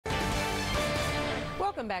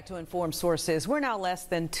Welcome back to Informed Sources. We're now less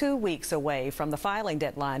than 2 weeks away from the filing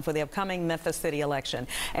deadline for the upcoming Memphis City election,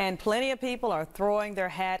 and plenty of people are throwing their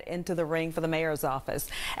hat into the ring for the mayor's office.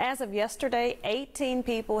 As of yesterday, 18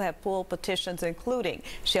 people have pulled petitions, including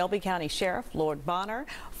Shelby County Sheriff Floyd Bonner,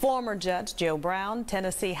 former Judge Joe Brown,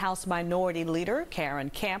 Tennessee House Minority Leader Karen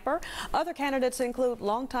Camper. Other candidates include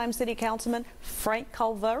longtime City Councilman Frank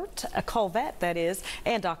Colvett, that is,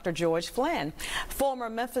 and Dr. George Flynn, former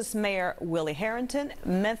Memphis Mayor Willie Harrington,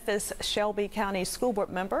 Memphis Shelby County School Board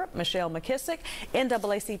member Michelle McKissick,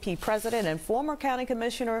 NAACP President and former County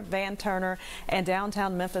Commissioner Van Turner, and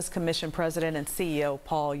Downtown Memphis Commission President and CEO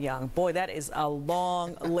Paul Young. Boy, that is a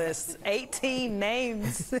long list, 18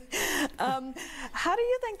 names. How do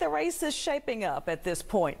you think the race is shaping up at this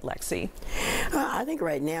point, Lexi? I think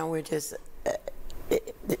right now we're just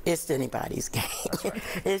it's anybody's game. Right.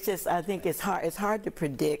 It's just, I think it's hard to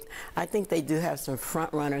predict. I think they do have some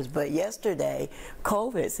front runners, but yesterday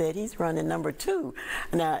Colvett said he's running number 2.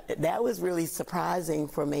 Now that was really surprising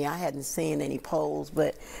for me. I hadn't seen any polls,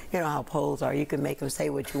 but you know how polls are, you can make them say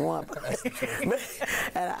what you want.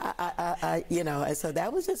 And you know, and so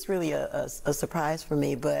that was just really a surprise for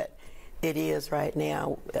me, but it is right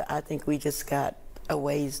now. I think we just got a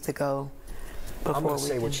ways to go. I'm going to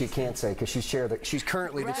say what she can't say because she's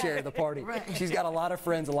currently the chair of the party. Right. She's got a lot of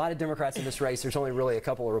friends, a lot of Democrats in this race. There's only really a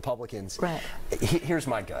couple of Republicans. Right. Here's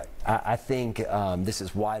my gut. I think this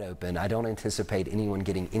is wide open. I don't anticipate anyone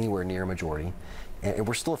getting anywhere near a majority. And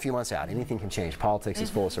we're still a few months out. Anything can change. Politics is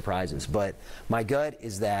full of surprises. But my gut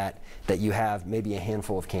is that you have maybe a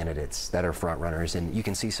handful of candidates that are front runners, and you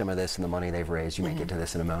can see some of this in the money they've raised. You may get to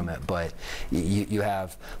this in a moment, but you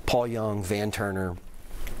have Paul Young, Van Turner,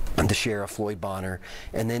 the Sheriff Floyd Bonner,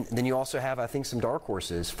 and then you also have, I think, some dark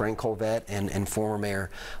horses, Frank Colvett and former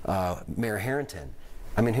Mayor Harrington.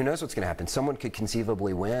 I mean, who knows what's going to happen? Someone could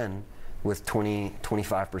conceivably win with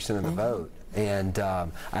 25% of the vote. And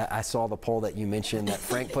I saw the poll that you mentioned that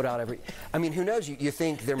Frank put out I mean, who knows? You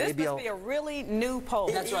think there may be This must be a really new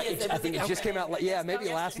poll. That's right. I think it just came out, maybe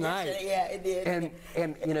last night. Yeah, it did.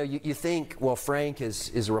 And you know, you think, well, Frank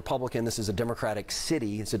is a Republican. This is a Democratic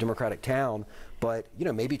city. It's a Democratic town. But, you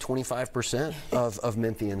know, maybe 25% of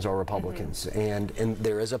Memphians are Republicans. And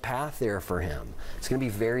there is a path there for him. It's going to be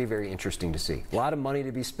very, very interesting to see. A lot of money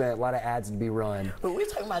to be spent, a lot of ads to be run. But we're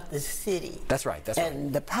talking about the city. That's right. That's right.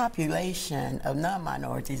 And the population of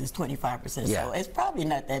non-minorities is 25%. Yeah. So it's probably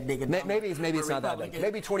not that big a number. Maybe it's not that big.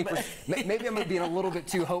 Maybe 20%. Maybe I'm being a little bit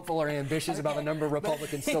too hopeful or ambitious about the number of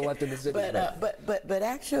Republicans still left in the city. But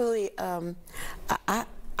actually, I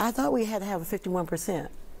thought we had to have a 51%.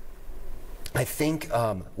 I think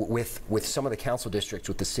with some of the council districts,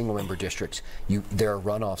 with the single-member districts, there are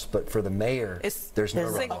runoffs, but for the mayor, there's no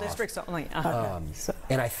runoff. Single districts only.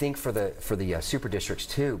 And I think for the super districts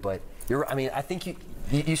too. But I mean, I think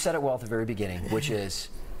you said it well at the very beginning, which is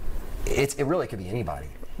it really could be anybody.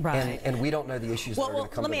 Right. And we don't know the issues that are going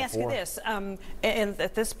to come to the fore. Let me ask you this, and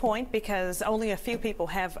at this point, because only a few people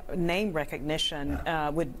have name recognition,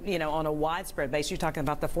 on a widespread basis, you're talking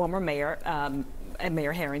about the former mayor,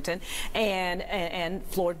 Mayor Harrington, and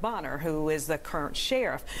Floyd Bonner, who is the current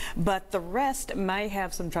sheriff. But the rest may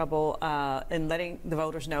have some trouble in letting the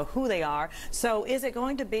voters know who they are. So is it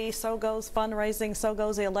going to be so goes fundraising, so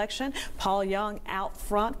goes the election? Paul Young out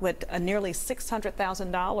front with nearly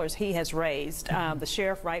 $600,000 he has raised. The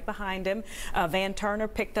sheriff right behind him. Van Turner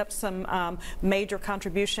picked up some major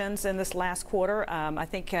contributions in this last quarter. I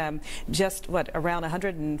think just around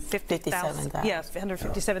 $157,000. Yes,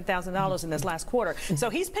 $157,000 in this last quarter. So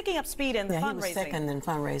he's picking up speed in the fundraising. He was second in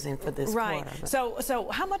fundraising for this quarter. So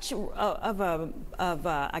how much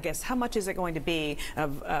I guess how much is it going to be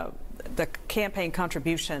of the campaign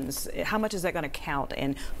contributions? How much is that going to count,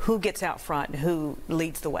 and who gets out front and who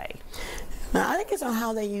leads the way? Now, I think it's on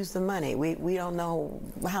how they use the money. We don't know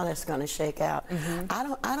how that's going to shake out.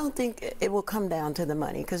 I don't think it will come down to the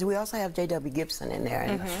money, because we also have J.W. Gibson in there,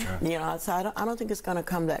 and you know, so I don't think it's going to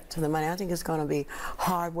come back to the money. I think it's going to be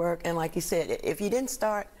hard work, and like you said, if you didn't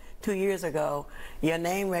start 2 years ago, your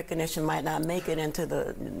name recognition might not make it into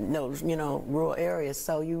the rural areas.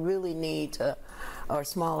 So you really need to, or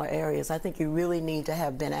smaller areas. I think you really need to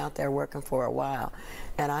have been out there working for a while.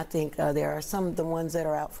 And I think there are some of the ones that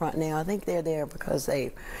are out front now. I think they're there because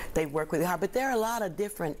they work really hard. But there are a lot of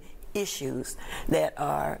different issues that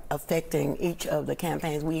are affecting each of the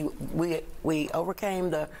campaigns. We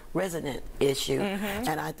overcame the resident issue,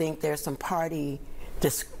 and I think there's some party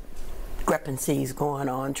discrepancies going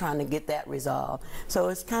on, trying to get that resolved. So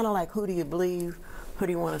it's kind of like, who do you believe, who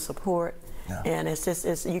do you want to support? And it's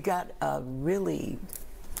just, you got a really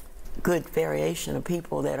good variation of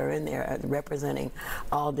people that are in there representing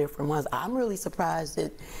all different ones. I'm really surprised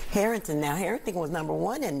at Harrington. Now, Harrington was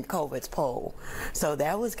 #1 in COVID's poll, so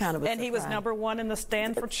that was kind of a And surprise. he was #1 in the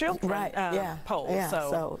Stand for Children poll.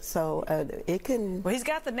 Yeah. So it can. Well, he's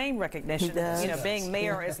got the name recognition, He does. you know, being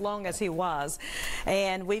mayor as long as he was.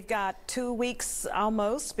 And we've got 2 weeks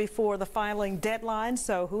almost before the filing deadline,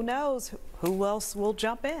 so who knows who else will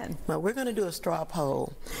jump in. Well, we're going to do a straw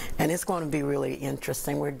poll, and it's going to be really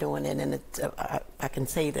interesting. We're doing it, and I can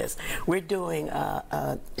say this. We're doing,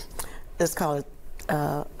 it's called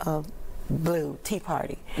Blue Tea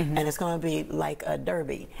Party, and it's going to be like a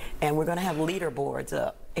derby, and we're going to have leaderboards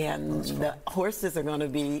up. And the horses are going to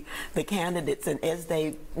be the candidates, and as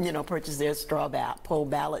they, you know, purchase their straw poll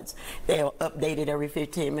ballots, they'll update it every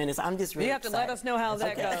 15 minutes. I'm just really You have to let us know how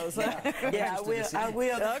that goes. Yeah, I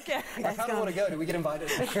will. Okay. I kind of want to go. Do we get invited?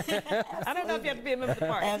 I don't know if you have to be a member of the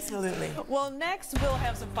party. Absolutely. Well, next we'll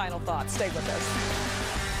have some final thoughts. Stay with us.